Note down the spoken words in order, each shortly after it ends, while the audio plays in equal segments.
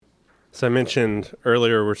As I mentioned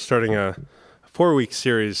earlier, we're starting a 4-week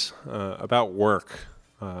series about work.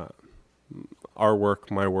 Our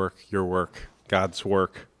work, my work, your work, God's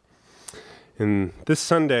work. And this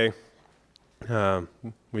Sunday,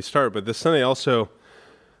 we start, but this Sunday also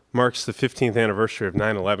marks the 15th anniversary of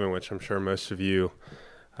 9/11, which I'm sure most of you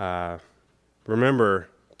remember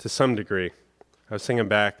to some degree. I was thinking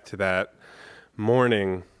back to that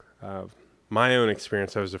morning of my own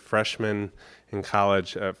experience. I was a freshman in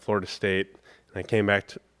college at Florida State, and I came back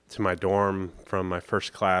to my dorm from my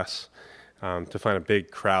first class to find a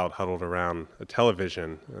big crowd huddled around a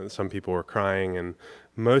television. Some people were crying, and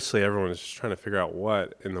mostly everyone was just trying to figure out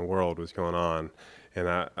what in the world was going on. And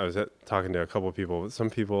I was talking to a couple of people. Some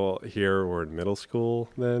people here were in middle school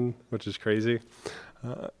then, which is crazy.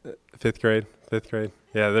 Fifth grade.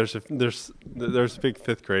 Yeah, there's a big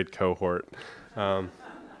fifth grade cohort.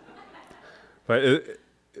 But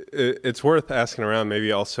it's worth asking around,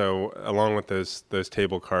 maybe also along with those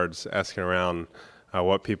table cards, asking around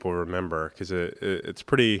what people remember, because it's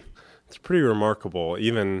pretty remarkable,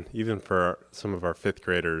 even for some of our fifth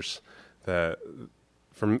graders, that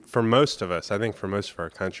for most of us, I think for most of our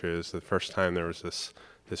country, it was the first time there was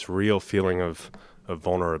this real feeling of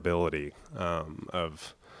vulnerability,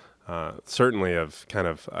 certainly of kind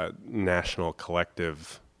of national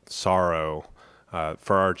collective sorrow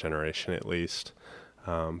for our generation at least.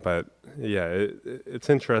 But yeah, it's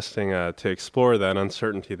interesting to explore that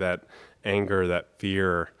uncertainty, that anger, that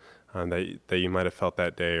fear that you might have felt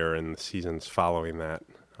that day or in the seasons following that.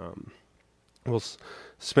 We'll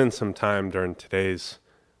spend some time during today's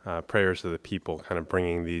prayers of the people kind of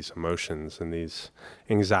bringing these emotions and these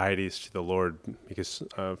anxieties to the Lord, because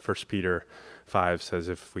 1 Peter 5 says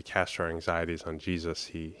if we cast our anxieties on Jesus,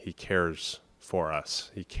 he cares for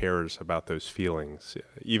us. He cares about those feelings,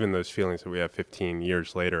 even those feelings that we have 15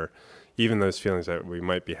 years later, even those feelings that we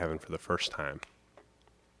might be having for the first time.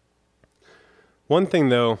 One thing,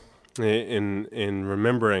 though, in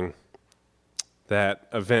remembering that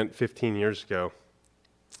event 15 years ago,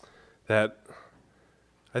 that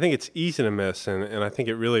I think it's easy to miss, and I think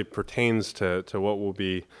it really pertains to what we'll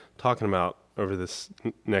be talking about over this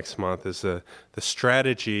next month, is the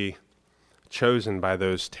strategy chosen by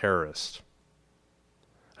those terrorists.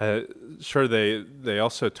 Sure, they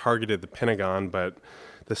also targeted the Pentagon, but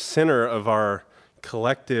the center of our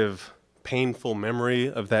collective painful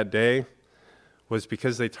memory of that day was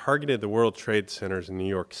because they targeted the World Trade Centers in New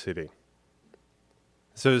York City.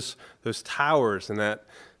 So those towers in that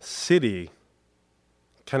city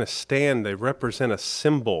kind of they represent a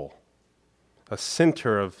symbol, a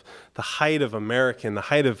center of the height of America, the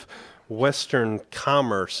height of Western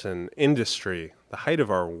commerce and industry, the height of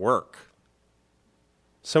our work.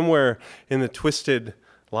 Somewhere in the twisted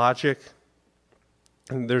logic,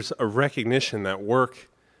 there's a recognition that work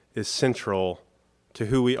is central to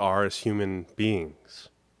who we are as human beings.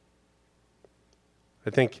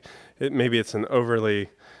 I think maybe it's an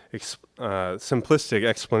overly simplistic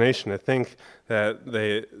explanation to think that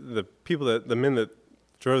the men that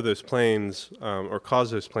drove those planes or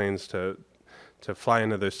caused those planes to fly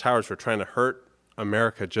into those towers were trying to hurt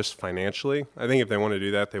America just financially. I think if they wanted to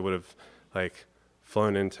do that, they would have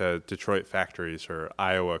flown into Detroit factories or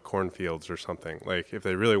Iowa cornfields or something. If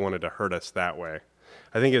they really wanted to hurt us that way.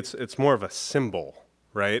 I think it's more of a symbol,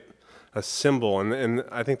 right? A symbol, and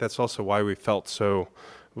I think that's also why we felt so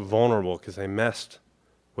vulnerable, because they messed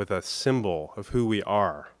with a symbol of who we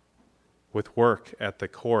are, with work at the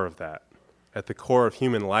core of that, at the core of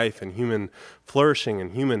human life and human flourishing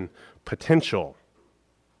and human potential.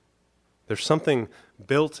 There's something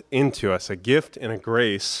built into us, a gift and a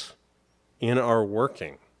grace in our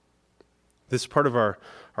working. This is part of our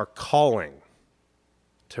calling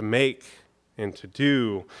to make and to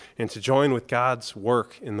do and to join with God's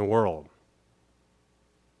work in the world.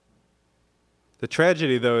 The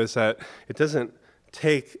tragedy, though, is that it doesn't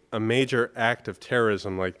take a major act of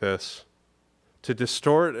terrorism like this to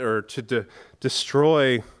distort or to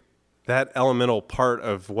destroy that elemental part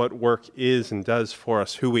of what work is and does for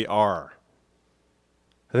us, who we are.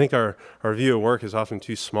 I think our view of work is often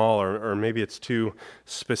too small, or maybe it's too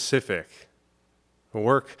specific.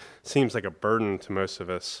 Work seems like a burden to most of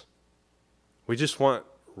us. We just want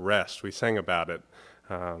rest. We sang about it.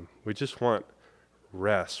 We just want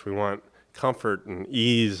rest. We want comfort and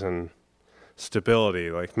ease and stability.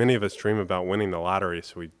 Many of us dream about winning the lottery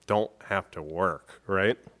so we don't have to work,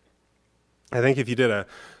 right? I think if you did a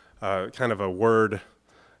kind of a word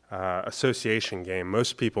association game,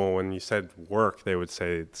 most people, when you said work, they would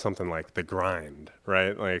say something like the grind,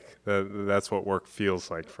 right? That's what work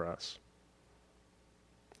feels like for us.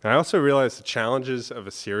 And I also realize the challenges of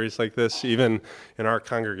a series like this, even in our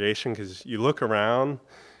congregation, because you look around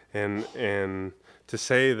and to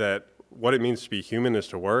say that what it means to be human is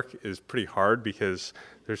to work is pretty hard, because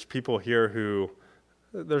there's people here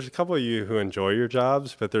there's a couple of you who enjoy your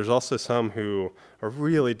jobs, but there's also some who are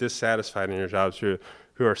really dissatisfied in your jobs, who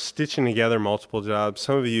are stitching together multiple jobs,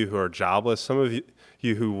 some of you who are jobless, some of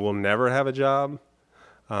you who will never have a job.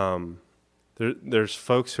 There's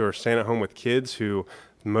folks who are staying at home with kids who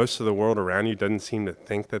most of the world around you doesn't seem to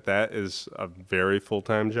think that is a very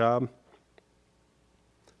full-time job.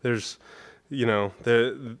 There's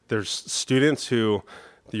students who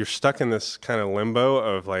you're stuck in this kind of limbo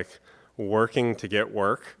of like working to get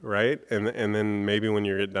work, right? And then maybe when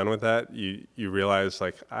you get done with that, you realize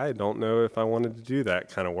like, I don't know if I wanted to do that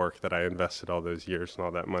kind of work that I invested all those years and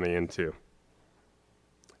all that money into.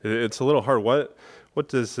 It's a little hard. What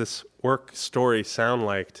does this work story sound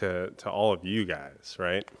like to all of you guys,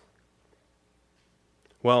 right?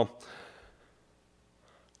 Well,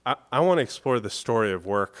 I want to explore the story of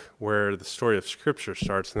work where the story of Scripture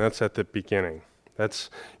starts, and that's at the beginning. That's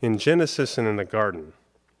in Genesis and in the garden.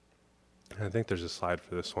 I think there's a slide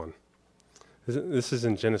for this one. This is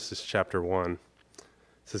in Genesis chapter 1. It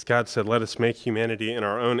says, God said, let us make humanity in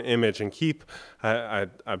our own image, and I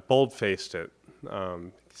bold-faced it.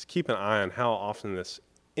 Just keep an eye on how often this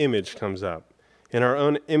image comes up. In our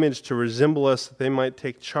own image to resemble us, that they might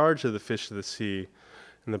take charge of the fish of the sea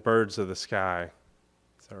and the birds of the sky.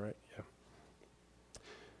 Is that right?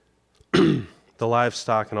 Yeah. The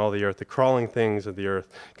livestock and all the earth, the crawling things of the earth.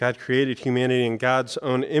 God created humanity in God's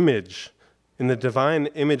own image. In the divine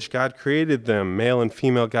image, God created them. Male and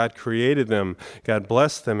female, God created them. God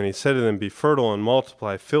blessed them, and he said to them, be fertile and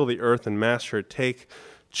multiply, fill the earth and master it, take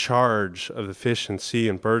charge of the fish and sea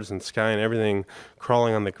and birds and sky and everything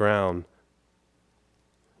crawling on the ground.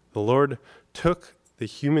 The Lord took the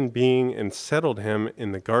human being and settled him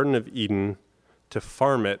in the Garden of Eden to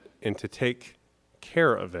farm it and to take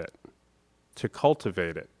care of it, to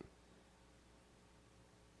cultivate it.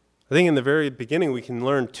 I think in the very beginning we can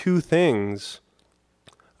learn two things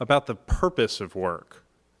about the purpose of work.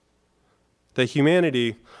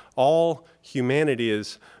 That all humanity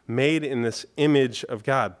is made in this image of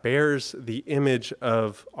God, bears the image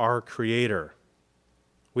of our Creator.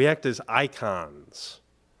 We act as icons.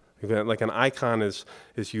 Like an icon is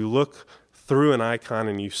you look through an icon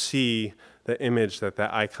and you see the image that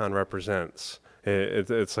icon represents.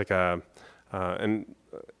 It's like an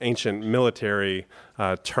ancient military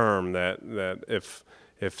term that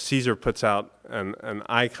if Caesar puts out an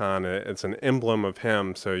icon, it's an emblem of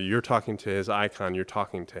him. So you're talking to his icon, you're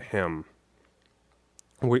talking to him.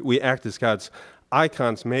 We act as God's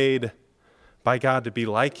icons, made by God to be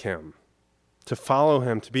like him, to follow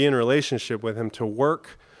him, to be in relationship with him, to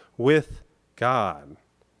work with God.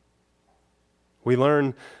 We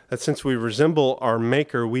learn that since we resemble our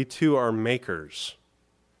Maker, we too are makers.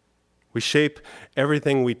 We shape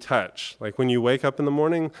everything we touch. Like when you wake up in the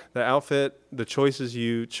morning, the outfit, the choices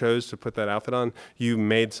you chose to put that outfit on, you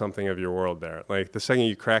made something of your world there. Like the second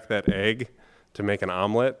you crack that egg to make an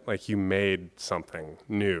omelet, like you made something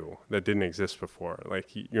new that didn't exist before. Like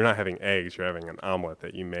you're not having eggs, you're having an omelet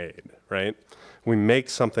that you made, right? We make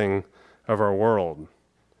something of our world.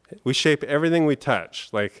 We shape everything we touch,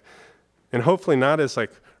 like, and hopefully not as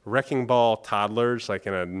like wrecking ball toddlers, like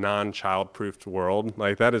in a non-child-proofed world.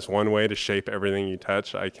 Like that is one way to shape everything you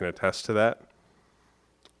touch. I can attest to that.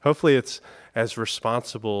 Hopefully it's as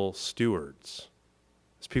responsible stewards,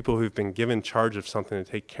 as people who've been given charge of something to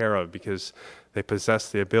take care of because they possess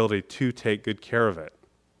the ability to take good care of it.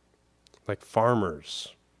 Like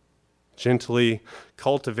farmers, gently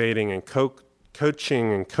cultivating and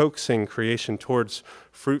coaching and coaxing creation towards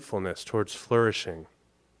fruitfulness, towards flourishing.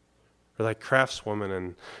 Or like craftswomen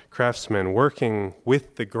and craftsmen working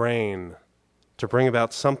with the grain to bring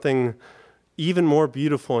about something even more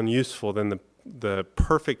beautiful and useful than the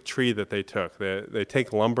perfect tree that they took. They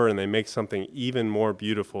take lumber and they make something even more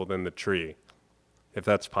beautiful than the tree, if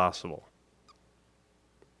that's possible.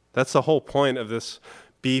 That's the whole point of this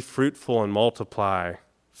be fruitful and multiply,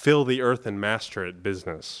 fill the earth and master it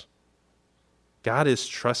business. God is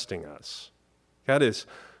trusting us. God is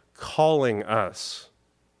calling us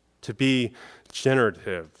to be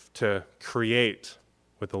generative, to create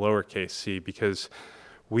with the lowercase c, because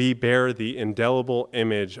we bear the indelible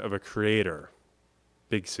image of a creator,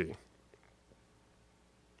 big C.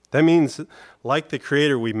 That means, like the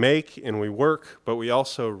creator, we make and we work, but we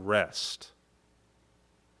also rest.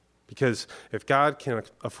 Because if God can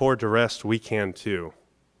afford to rest, we can too.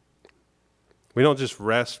 We don't just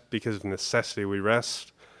rest because of necessity, we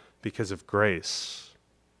rest because of grace.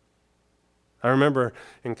 I remember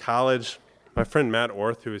in college, my friend Matt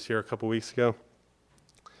Orth, who was here a couple weeks ago,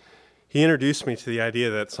 he introduced me to the idea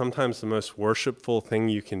that sometimes the most worshipful thing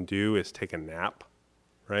you can do is take a nap,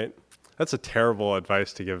 right? That's a terrible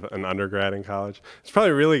advice to give an undergrad in college. It's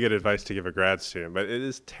probably really good advice to give a grad student, but it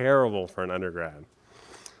is terrible for an undergrad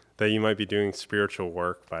that you might be doing spiritual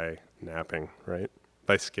work by napping, right?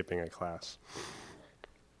 By skipping a class.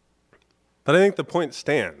 But I think the point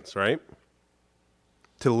stands, right?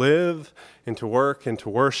 To live and to work and to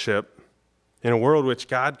worship in a world which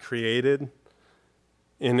God created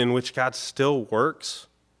and in which God still works,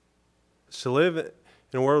 is to live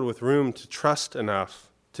in a world with room to trust enough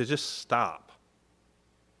to just stop,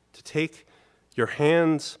 to take your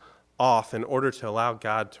hands off in order to allow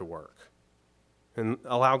God to work and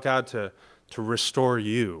allow God to restore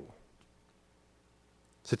you,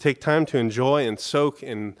 to take time to enjoy and soak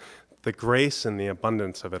in the grace and the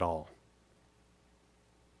abundance of it all.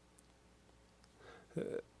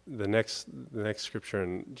 The next scripture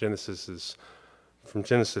in Genesis is from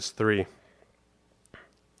Genesis 3. It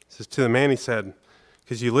says, to the man he said,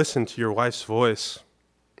 because you listened to your wife's voice.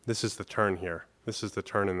 This is the turn here. This is the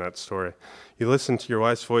turn in that story. You listened to your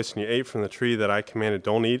wife's voice and you ate from the tree that I commanded.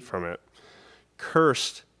 Don't eat from it.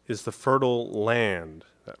 Cursed is the fertile land,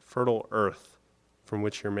 that fertile earth from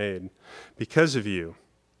which you're made, because of you.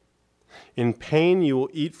 In pain you will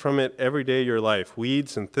eat from it every day of your life.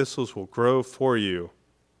 Weeds and thistles will grow for you.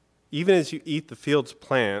 Even as you eat the field's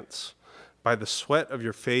plants, by the sweat of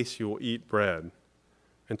your face you will eat bread,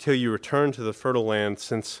 until you return to the fertile land,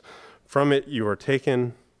 since from it you are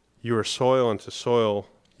taken, you are soil, and to soil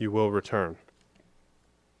you will return.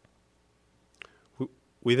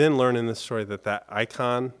 We then learn in this story that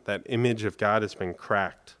icon, that image of God, has been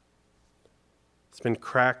cracked. It's been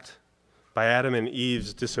cracked by Adam and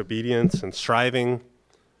Eve's disobedience and striving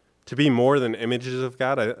to be more than images of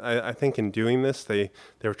God. I think in doing this, they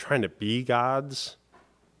were trying to be gods.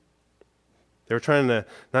 They were trying to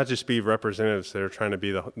not just be representatives, they were trying to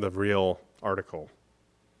be the real article.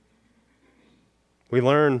 We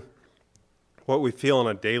learn what we feel on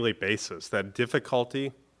a daily basis, that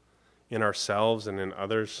difficulty in ourselves and in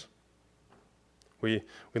others. We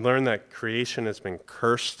learn that creation has been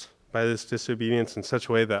cursed by this disobedience in such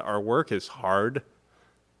a way that our work is hard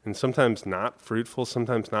and sometimes not fruitful,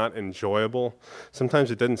 sometimes not enjoyable. Sometimes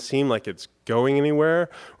it doesn't seem like it's going anywhere,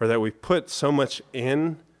 or that we put so much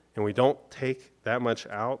in and we don't take that much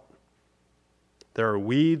out. There are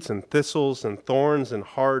weeds and thistles and thorns and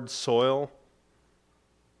hard soil.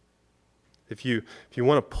 If you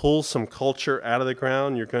want to pull some culture out of the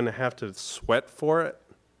ground, you're going to have to sweat for it.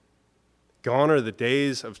 Gone are the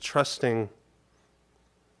days of trusting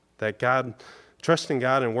God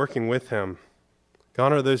and working with Him.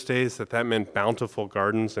 Gone are those days that meant bountiful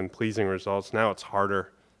gardens and pleasing results. Now it's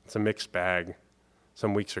harder. It's a mixed bag.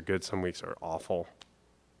 Some weeks are good, some weeks are awful.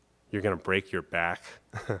 You're going to break your back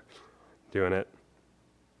doing it.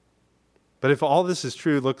 But if all this is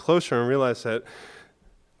true, look closer and realize that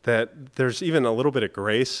there's even a little bit of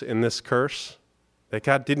grace in this curse. That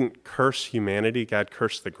God didn't curse humanity, God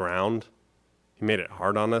cursed the ground. He made it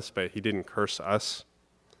hard on us, but He didn't curse us.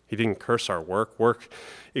 He didn't curse our work. Work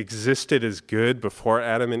existed as good before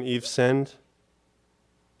Adam and Eve sinned,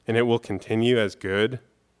 and it will continue as good,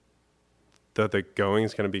 though the going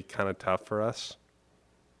is going to be kind of tough for us.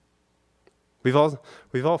 We've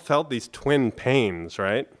all felt these twin pains,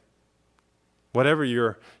 right? Whatever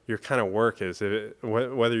your kind of work is,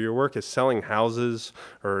 whether your work is selling houses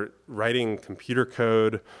or writing computer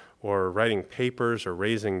code or writing papers or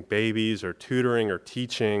raising babies or tutoring or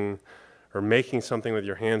teaching or making something with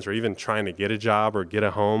your hands or even trying to get a job or get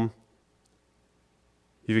a home,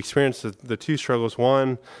 you've experienced the two struggles.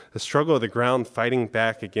 One, the struggle of the ground fighting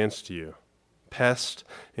back against you. Pests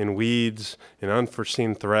and weeds and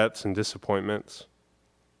unforeseen threats and disappointments.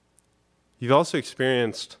 You've also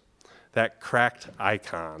experienced that cracked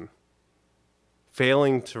icon,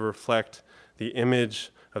 failing to reflect the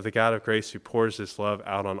image of the God of grace who pours His love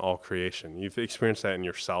out on all creation. You've experienced that in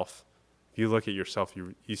yourself. If you look at yourself,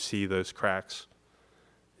 you see those cracks.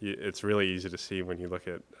 It's really easy to see when you look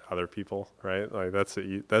at other people, right? Like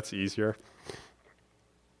that's easier.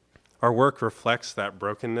 Our work reflects that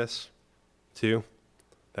brokenness too,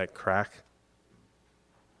 that crack.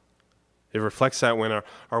 It reflects that when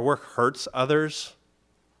our work hurts others,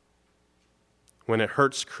 when it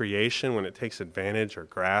hurts creation, when it takes advantage or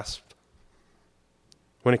grasp,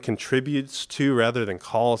 when it contributes to rather than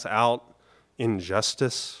calls out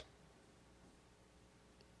injustice.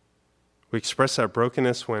 We express our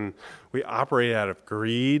brokenness when we operate out of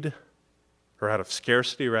greed or out of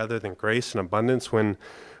scarcity rather than grace and abundance, when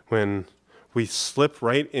we slip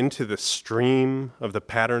right into the stream of the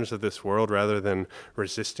patterns of this world rather than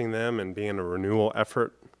resisting them and being a renewal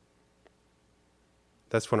effort.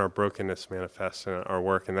 That's when our brokenness manifests in our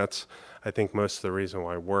work, and that's, I think, most of the reason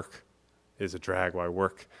why work is a drag, why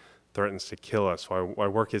work threatens to kill us, why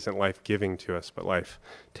work isn't life-giving to us, but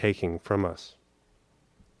life-taking from us.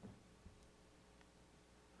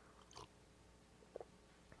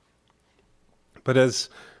 But as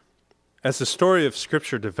the story of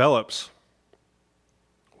Scripture develops,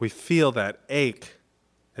 we feel that ache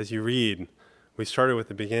as you read. We started with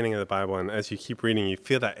the beginning of the Bible, and as you keep reading, you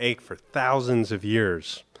feel that ache for thousands of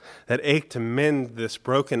years, that ache to mend this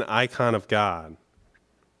broken icon of God.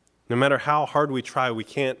 No matter how hard we try, we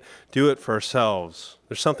can't do it for ourselves.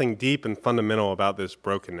 There's something deep and fundamental about this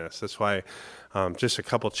brokenness. That's why just a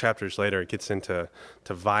couple chapters later, it gets into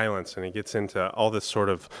violence, and it gets into all this sort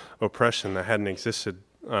of oppression that hadn't existed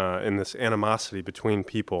in this animosity between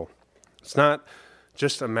people. It's not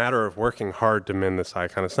just a matter of working hard to mend this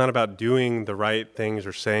icon. It's not about doing the right things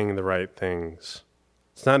or saying the right things.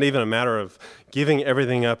 It's not even a matter of giving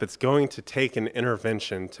everything up. It's going to take an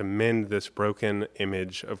intervention to mend this broken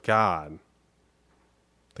image of God.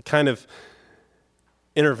 The kind of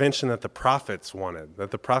intervention that the prophets wanted,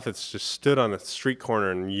 that the prophets just stood on a street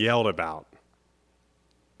corner and yelled about.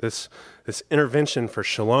 This intervention for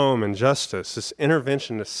shalom and justice, this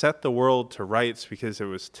intervention to set the world to rights because it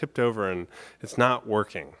was tipped over and it's not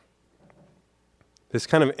working. This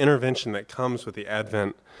kind of intervention that comes with the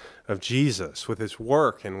advent of Jesus, with his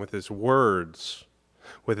work and with his words,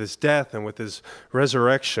 with his death and with his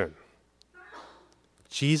resurrection.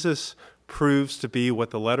 Jesus proves to be what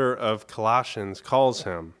the letter of Colossians calls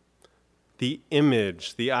him, the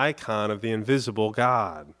image, the icon of the invisible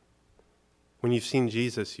God. When you've seen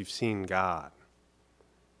Jesus, you've seen God.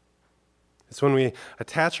 It's when we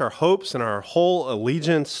attach our hopes and our whole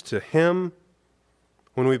allegiance to him,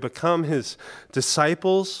 when we become his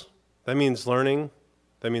disciples. That means learning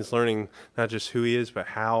not just who he is, but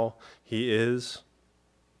how he is.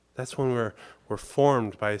 That's when we're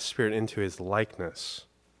formed by his Spirit into his likeness.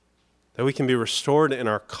 That we can be restored in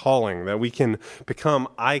our calling, that we can become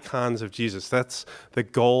icons of Jesus. That's the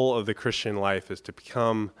goal of the Christian life, is to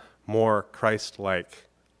become more Christ-like,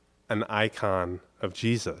 an icon of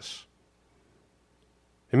Jesus.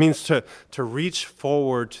 It means to reach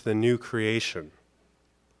forward to the new creation,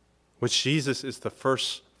 which Jesus is the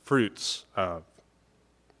first fruits of.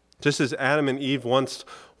 Just as Adam and Eve once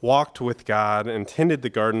walked with God and tended the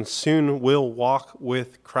garden, soon we'll walk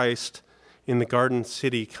with Christ in the garden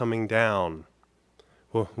city coming down.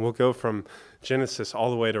 We'll go from Genesis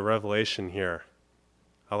all the way to Revelation here.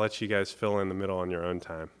 I'll let you guys fill in the middle on your own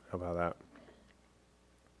time. How about that?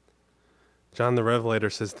 John the Revelator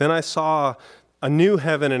says, "Then I saw a new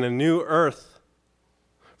heaven and a new earth.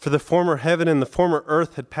 For the former heaven and the former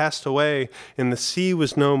earth had passed away, and the sea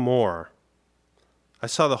was no more. I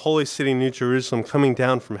saw the holy city, New Jerusalem, coming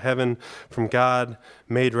down from heaven, from God,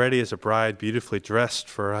 made ready as a bride, beautifully dressed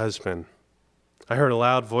for her husband. I heard a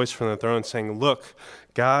loud voice from the throne saying, 'Look,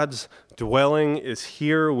 God's dwelling is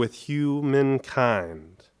here with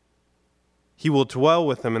humankind. He will dwell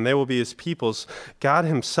with them, and they will be his peoples. God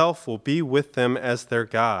himself will be with them as their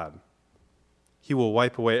God. He will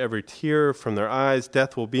wipe away every tear from their eyes.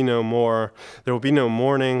 Death will be no more. There will be no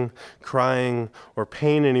mourning, crying, or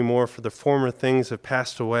pain anymore, for the former things have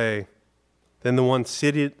passed away.' Then the one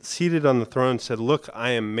seated on the throne said, 'Look,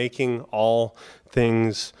 I am making all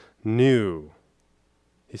things new.'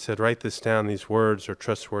 He said, 'Write this down. These words are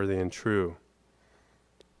trustworthy and true.'"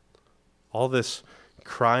 All this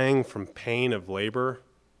crying from pain of labor,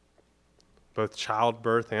 both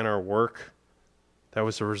childbirth and our work, that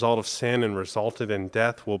was the result of sin and resulted in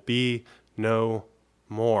death, will be no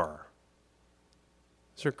more.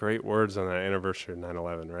 These are great words on the anniversary of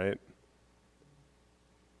 9/11, right?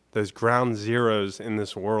 Those ground zeros in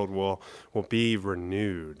this world will be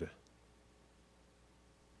renewed.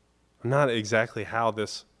 Not exactly how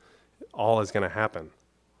this all is going to happen.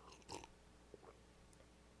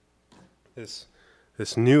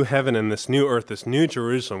 This new heaven and this new earth, this new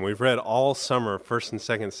Jerusalem. We've read all summer 1 and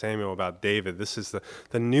 2 Samuel about David. This is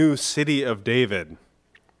the new city of David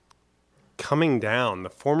coming down. The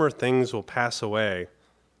former things will pass away.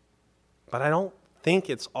 But I don't think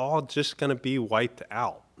it's all just going to be wiped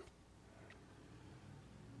out.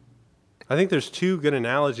 I think there's two good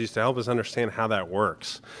analogies to help us understand how that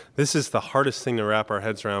works. This is the hardest thing to wrap our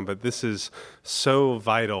heads around, but this is so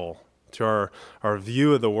vital to our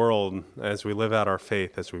view of the world as we live out our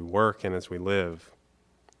faith, as we work and as we live.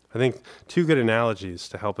 I think two good analogies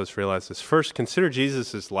to help us realize this. First, consider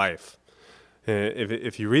Jesus' life.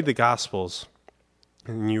 If you read the Gospels,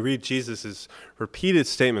 And you read Jesus' repeated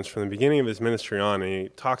statements from the beginning of his ministry on, and he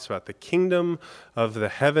talks about the kingdom of the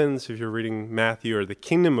heavens, if you're reading Matthew, or the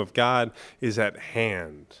kingdom of God is at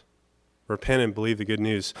hand. Repent and believe the good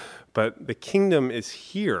news. But the kingdom is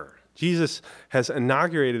here. Jesus has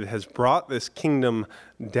inaugurated, has brought this kingdom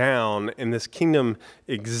down, and this kingdom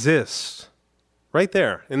exists right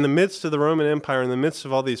there in the midst of the Roman Empire, in the midst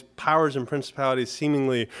of all these powers and principalities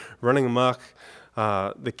seemingly running amok.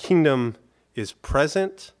 The kingdom is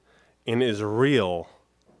present and is real.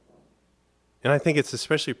 And I think it's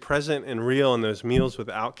especially present and real in those meals with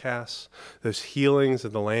outcasts, those healings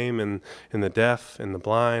of the lame and the deaf and the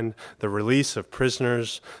blind, the release of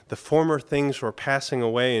prisoners. The former things were passing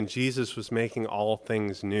away and Jesus was making all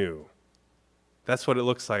things new. That's what it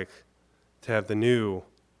looks like to have the new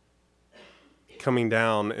coming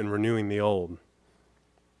down and renewing the old.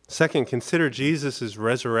 Second, consider Jesus'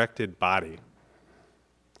 resurrected body.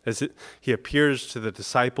 He appears to the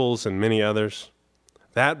disciples and many others.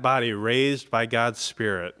 That body raised by God's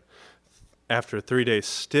Spirit after 3 days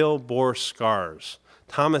still bore scars.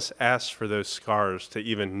 Thomas asked for those scars to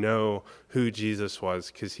even know who Jesus was,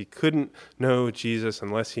 because he couldn't know Jesus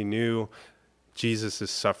unless he knew Jesus'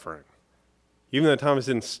 suffering. Even though Thomas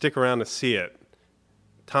didn't stick around to see it,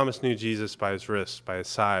 Thomas knew Jesus by his wrists, by his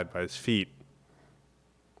side, by his feet.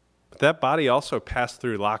 But that body also passed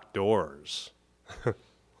through locked doors.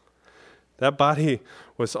 That body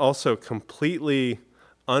was also completely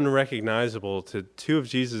unrecognizable to two of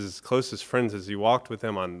Jesus' closest friends as he walked with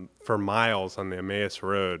them for miles on the Emmaus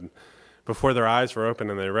Road, before their eyes were open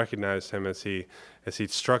and they recognized him as he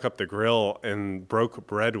struck up the grill and broke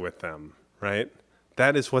bread with them, right?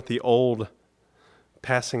 That is what the old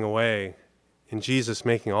passing away and Jesus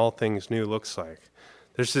making all things new looks like.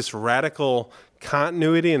 There's this radical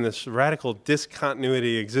continuity and this radical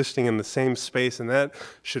discontinuity existing in the same space, and that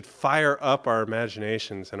should fire up our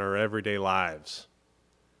imaginations and our everyday lives.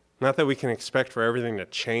 Not that we can expect for everything to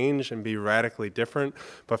change and be radically different,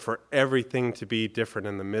 but for everything to be different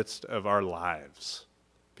in the midst of our lives,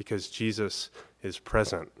 because Jesus is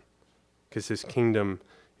present, because his kingdom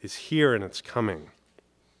is here and it's coming.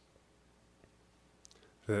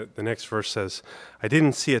 The next verse says, I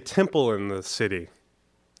didn't see a temple in the city,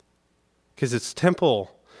 because its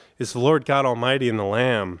temple is the Lord God Almighty and the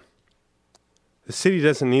Lamb. The city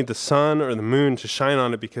doesn't need the sun or the moon to shine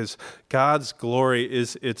on it, because God's glory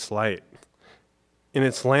is its light. And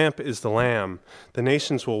its lamp is the Lamb. The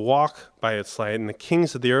nations will walk by its light, and the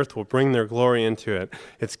kings of the earth will bring their glory into it.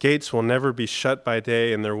 Its gates will never be shut by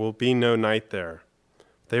day, and there will be no night there.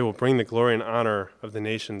 They will bring the glory and honor of the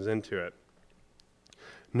nations into it.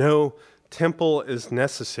 No temple is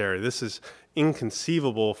necessary. This is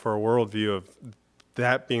inconceivable for a worldview of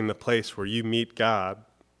that being the place where you meet God,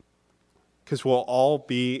 because we'll all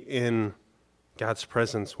be in God's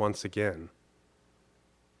presence once again.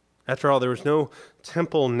 After all, there was no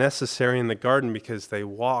temple necessary in the garden because they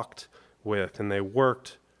walked with and they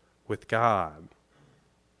worked with God.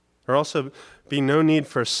 There will also be no need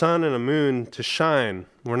for a sun and a moon to shine.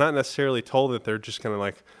 We're not necessarily told that they're just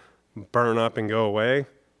going to burn up and go away,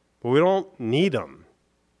 but we don't need them,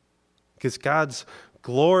 because God's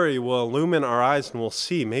glory will illumine our eyes and we'll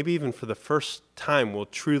see. Maybe even for the first time, we'll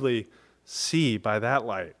truly see by that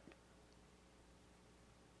light.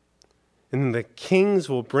 And the kings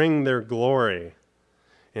will bring their glory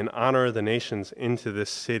and honor the nations into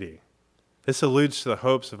this city. This alludes to the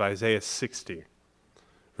hopes of Isaiah 60.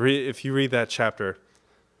 If you read that chapter,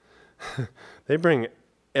 they bring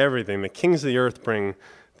everything. The kings of the earth bring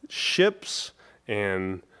ships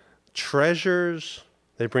and treasures.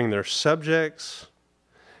 They bring their subjects.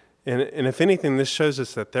 And if anything, this shows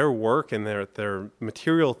us that their work and their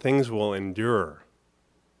material things will endure.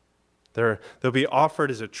 They'll be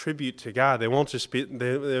offered as a tribute to God. They won't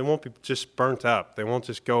be just burnt up. They won't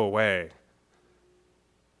just go away.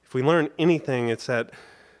 If we learn anything, it's that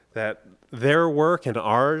their work and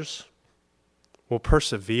ours will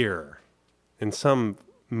persevere in some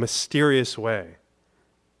mysterious way.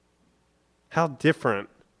 How different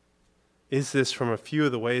is this from a few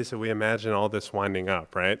of the ways that we imagine all this winding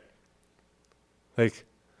up, right?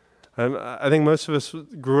 I think most of us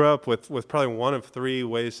grew up with probably one of three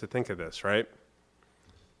ways to think of this, right?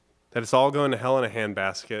 That it's all going to hell in a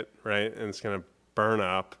handbasket, right? And it's going to burn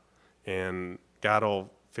up, and God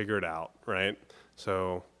will figure it out, right?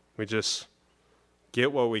 So we just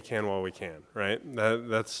get what we can while we can, right?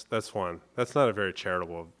 That's one. That's not a very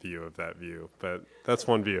charitable view of that view, but that's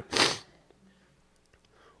one view.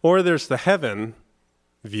 Or there's the heaven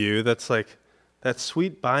view that's like that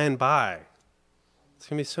sweet by and by. It's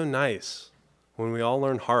going to be so nice when we all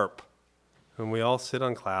learn harp, when we all sit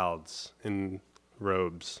on clouds and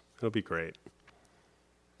robes. It'll be great.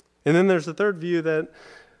 And then there's the third view that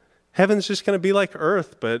heaven's just going to be like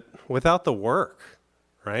earth, but without the work,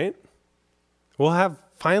 right? We'll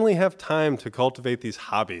finally have time to cultivate these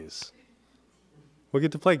hobbies. We'll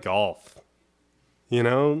get to play golf, you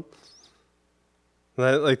know?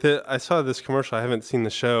 I saw this commercial. I haven't seen the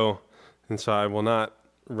show, and so I will not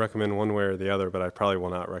recommend one way or the other, but I probably will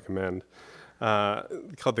not recommend.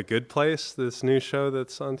 Called The Good Place, this new show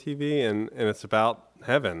that's on TV, and it's about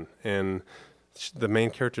heaven. And the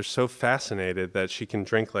main character's so fascinated that she can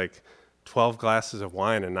drink like 12 glasses of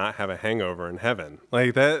wine and not have a hangover in heaven.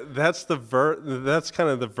 Like that's kind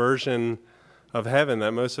of the version of heaven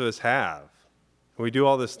that most of us have. We do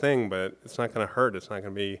all this thing, but it's not going to hurt. It's not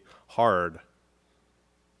going to be hard.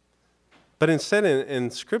 But instead, in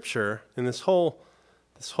Scripture, in this whole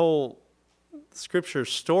Scripture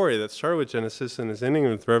story that started with Genesis and is ending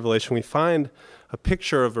with Revelation, we find a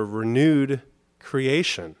picture of a renewed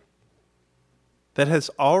creation that has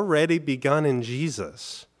already begun in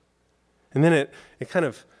Jesus. And then it kind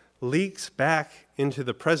of leaks back into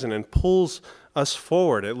the present and pulls us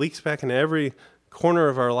forward. It leaks back into every corner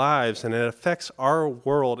of our lives, and it affects our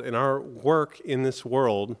world and our work in this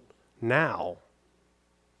world now.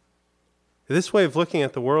 This way of looking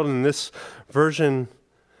at the world in this version,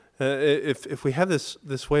 if we have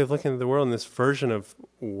this way of looking at the world in this version of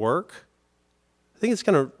work, I think it's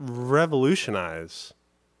going to revolutionize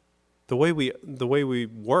the way we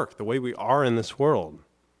work, the way we are in this world.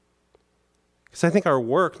 Because I think our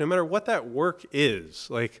work, no matter what that work is,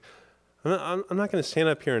 like I'm not going to stand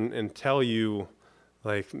up here and tell you,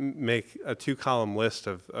 like, make a 2-column list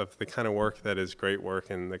of the kind of work that is great work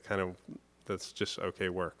and the kind of that's just okay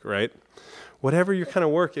work, right? Whatever your kind of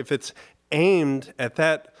work, if it's aimed at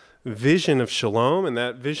that vision of shalom and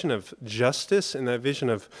that vision of justice and that vision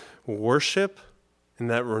of worship and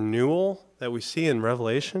that renewal that we see in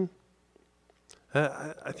Revelation,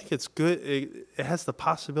 I think it's good. It has the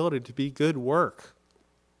possibility to be good work.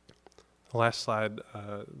 The last slide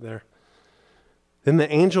there. Then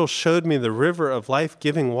the angel showed me the river of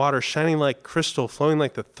life-giving water, shining like crystal, flowing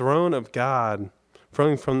like the throne of God,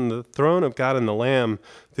 flowing from the throne of God and the Lamb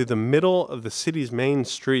through the middle of the city's main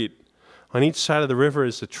street. On each side of the river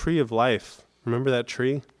is the tree of life. Remember that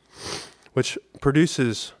tree? Which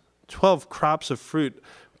produces 12 crops of fruit,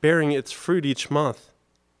 bearing its fruit each month.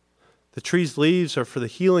 The tree's leaves are for the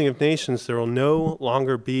healing of nations. There will no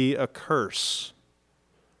longer be a curse.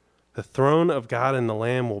 The throne of God and the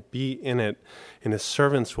Lamb will be in it, and his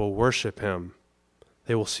servants will worship him.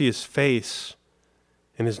 They will see his face,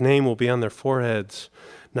 and his name will be on their foreheads.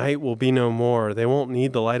 Night will be no more. They won't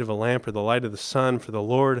need the light of a lamp or the light of the sun, for the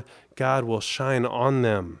Lord God will shine on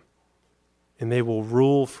them, and they will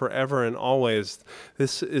rule forever and always.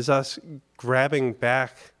 This is us grabbing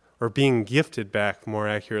back, or being gifted back, more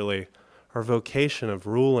accurately, our vocation of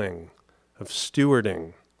ruling, of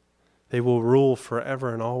stewarding. They will rule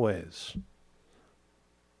forever and always.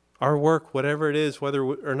 Our work, whatever it is, whether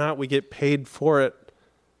or not we get paid for it,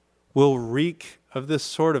 will reek of this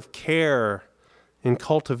sort of care and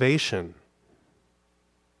cultivation.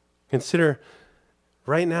 Consider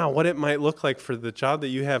right now what it might look like for the job that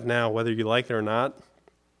you have now, whether you like it or not.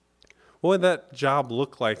 What would that job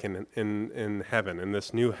look like in heaven, in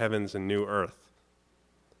this new heavens and new earth?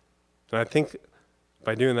 And I think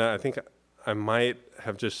by doing that, I think I might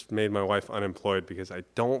have just made my wife unemployed, because I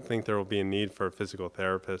don't think there will be a need for a physical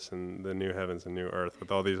therapist in the new heavens and new earth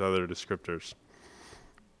with all these other descriptors.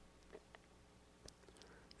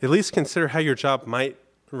 At least consider how your job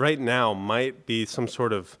right now might be some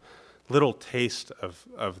sort of little taste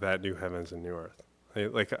of that new heavens and new earth.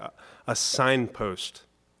 Like a signpost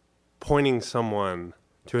pointing someone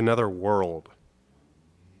to another world.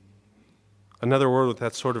 Another world with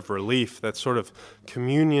that sort of relief, that sort of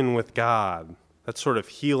communion with God, that sort of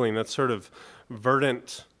healing, that sort of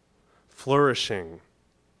verdant flourishing,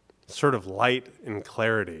 sort of light and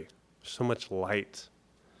clarity. So much light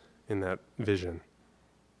in that vision.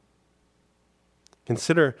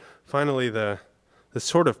 Consider, finally, the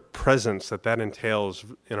sort of presence that entails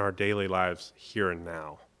in our daily lives here and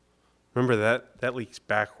now. Remember that leaks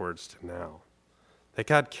backwards to now. That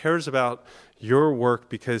God cares about your work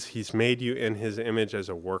because he's made you in his image as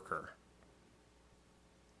a worker.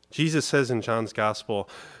 Jesus says in John's Gospel,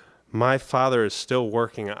 "My Father is still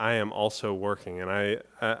working, I am also working." And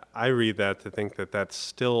I read that to think that that's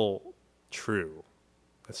still true.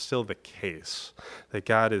 That's still the case, that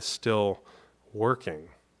God is still working.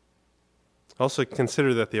 Also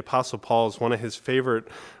consider that the Apostle Paul's one of his favorite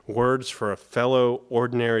words for a fellow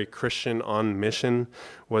ordinary Christian on mission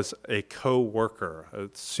was a co-worker, a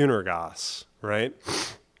synergos, right?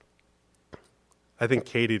 I think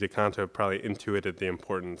Katie DeCanto probably intuited the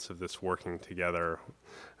importance of this working together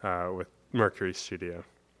with Mercury Studio.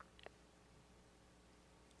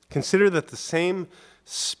 Consider that the same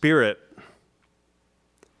Spirit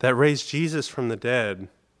that raised Jesus from the dead,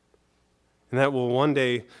 and that will one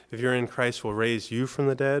day, if you're in Christ, will raise you from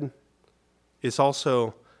the dead, is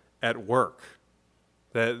also at work.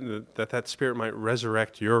 That Spirit might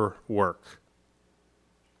resurrect your work.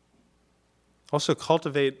 Also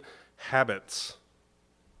cultivate habits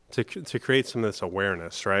to create some of this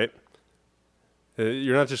awareness, right?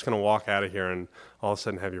 You're not just going to walk out of here and all of a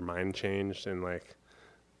sudden have your mind changed and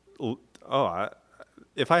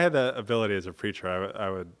if I had that ability as a preacher, I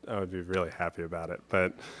would be really happy about it.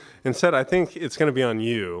 But instead, I think it's going to be on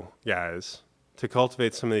you, guys, to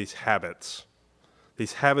cultivate some of these habits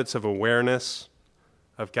of awareness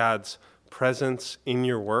of God's presence in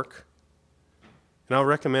your work. And I'll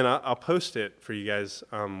recommend, I'll post it for you guys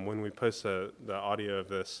when we post the audio of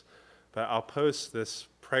this, but I'll post this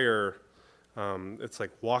prayer. It's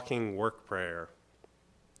like walking work prayer.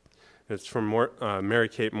 It's from Mary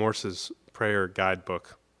Kate Morse's prayer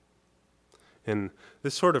guidebook. And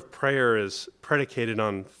this sort of prayer is predicated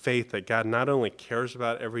on faith that God not only cares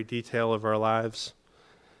about every detail of our lives,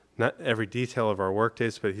 not every detail of our work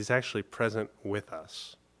days, but he's actually present with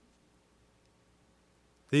us.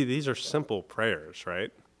 These are simple prayers, right?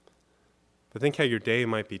 But think how your day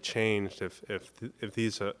might be changed if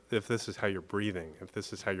this is how you're breathing, if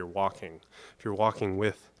this is how you're walking, if you're walking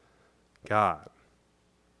with God.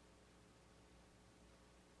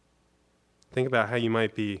 Think about how you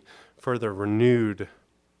might be further renewed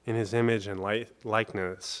in his image and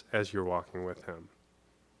likeness as you're walking with him.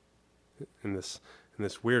 In this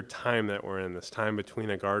weird time that we're in, this time between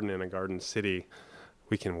a garden and a garden city,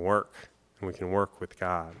 we can work, and we can work with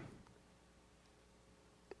God.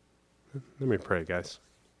 Let me pray, guys.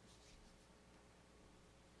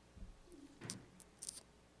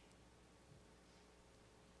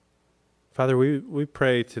 Father, we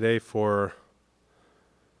pray today for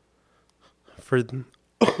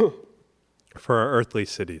our earthly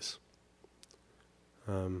cities.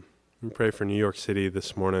 We pray for New York City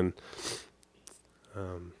this morning.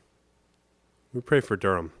 We pray for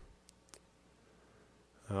Durham.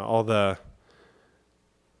 All the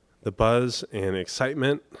buzz and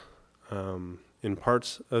excitement in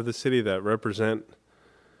parts of the city that represent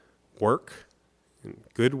work, and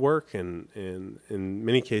good work, and in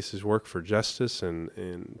many cases work for justice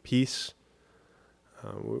and peace.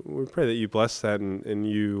 We pray that you bless that and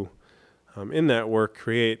you, in that work,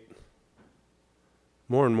 create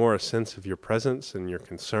more and more a sense of your presence and your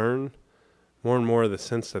concern, more and more the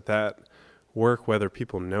sense that work, whether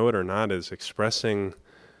people know it or not, is expressing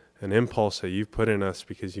an impulse that you've put in us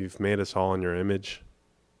because you've made us all in your image.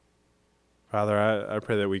 Father, I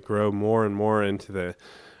pray that we grow more and more into the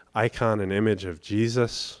icon and image of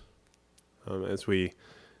Jesus as we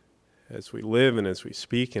live and as we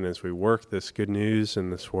speak and as we work this good news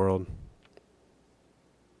in this world.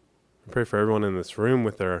 I pray for everyone in this room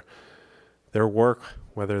with their work,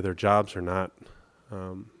 whether their jobs or not.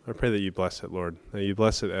 I pray that you bless it, Lord, that you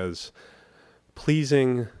bless it as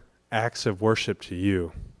pleasing acts of worship to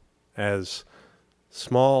you, as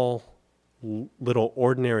small, little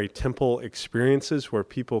ordinary temple experiences where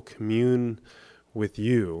people commune with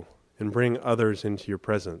you and bring others into your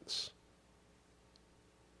presence.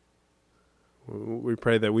 We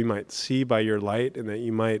pray that we might see by your light and that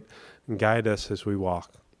you might guide us as we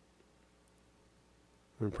walk.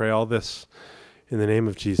 We pray all this in the name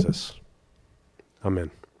of Jesus. Amen.